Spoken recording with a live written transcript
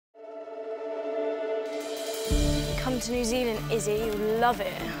come to New Zealand, Izzy. You'll love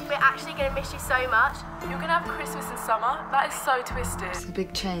it. We're actually going to miss you so much. You're going to have Christmas in summer. That is so twisted. It's a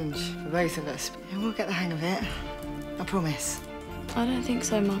big change for both of us. We'll get the hang of it. I promise. I don't think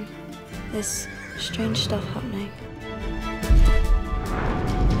so, Mum. There's strange stuff happening.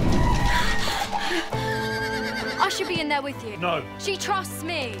 I should be in there with you. No. She trusts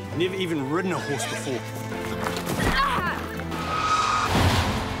me. Never even ridden a horse before.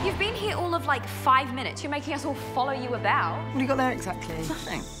 You've been here all of like 5 minutes. You're making us all follow you about. What have you got there exactly?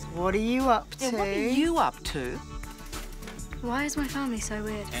 Nothing. What are you up to? Yeah, what are you up to? Why is my family so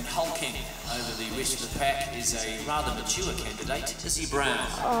weird? And hulking over the rest of the pack is a rather mature candidate, Issie Brown.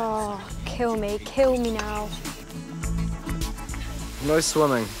 Oh, kill me now. No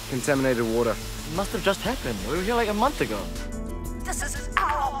swimming. Contaminated water. Must have just happened. We were here like a month ago. This is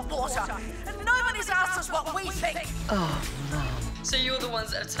our water, and nobody's asked us what we think. Oh, no. So you're the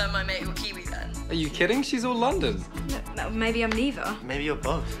ones that have turned my mate or Kiwi then? Are you kidding? She's all London. No, maybe I'm neither. Maybe you're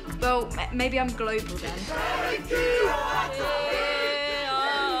both. Well, maybe I'm global then.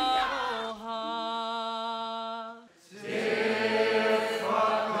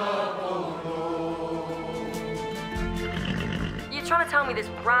 You're trying to tell me this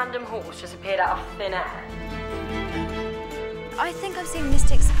random horse just appeared out of thin air? I think I've seen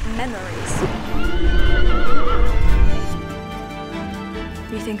Mystic's memories.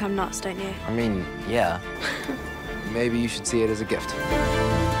 You think I'm nuts, don't you? I mean, yeah. Maybe you should see it as a gift.